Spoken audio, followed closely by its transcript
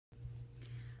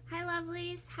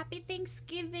lovelies, happy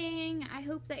Thanksgiving. I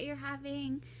hope that you're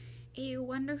having a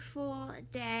wonderful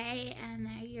day and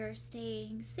that you're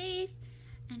staying safe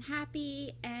and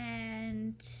happy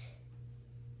and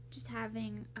just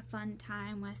having a fun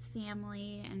time with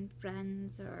family and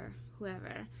friends or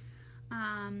whoever.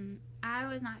 I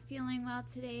was not feeling well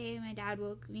today. My dad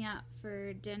woke me up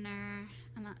for dinner,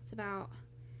 and that's about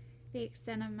the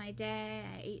extent of my day.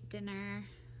 I ate dinner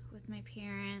with my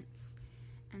parents,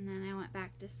 and then I went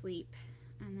back to sleep,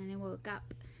 and then I woke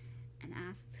up and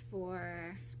asked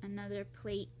for another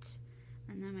plate,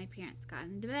 and then my parents got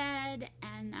into bed,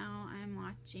 and now I'm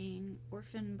watching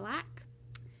Orphan Black,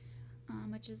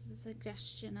 which is a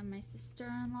suggestion of my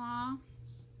sister-in-law,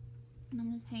 and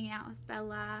I'm just hanging out with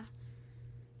Bella,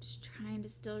 just trying to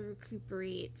still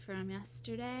recuperate from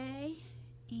yesterday,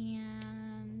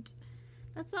 and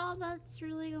that's all that's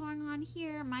really going on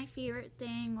here. My favorite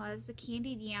thing was the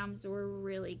candied yams were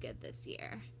really good this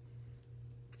year.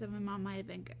 So my mom might have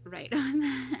been right on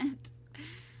that.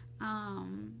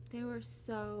 They were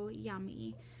so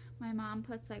yummy. My mom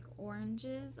puts like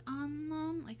oranges on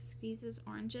them, like squeezes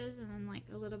oranges and then like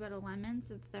a little bit of lemon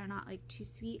so that they're not like too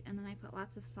sweet, and then I put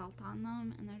lots of salt on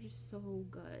them and they're just so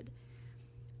good.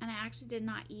 And I actually did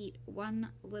not eat one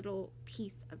little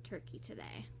piece of turkey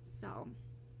today, so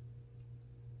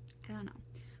I don't know.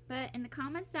 But in the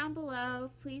comments down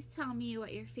below, please tell me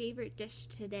what your favorite dish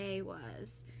today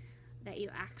was that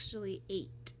you actually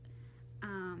ate.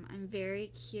 I'm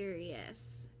very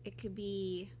curious. It could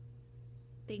be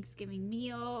Thanksgiving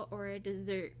meal or a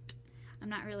dessert. I'm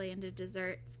not really into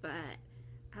desserts, but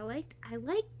I like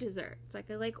desserts. Like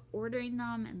I like ordering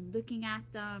them and looking at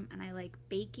them, and I like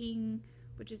baking,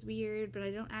 which is weird, but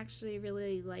I don't actually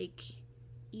really like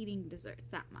eating desserts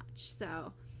that much.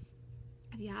 So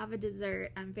if you have a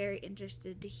dessert, I'm very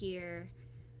interested to hear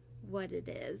what it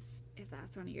is, if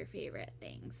that's one of your favorite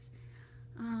things.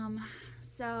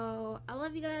 So I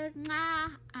love you guys.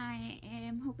 Mwah! I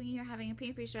am hoping you're having a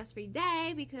pain-free, stress-free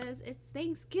day because it's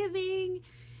Thanksgiving,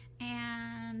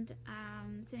 and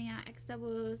sending out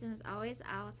XWs, and as always,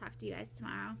 I'll talk to you guys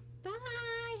tomorrow. Bye!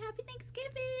 Happy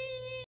Thanksgiving!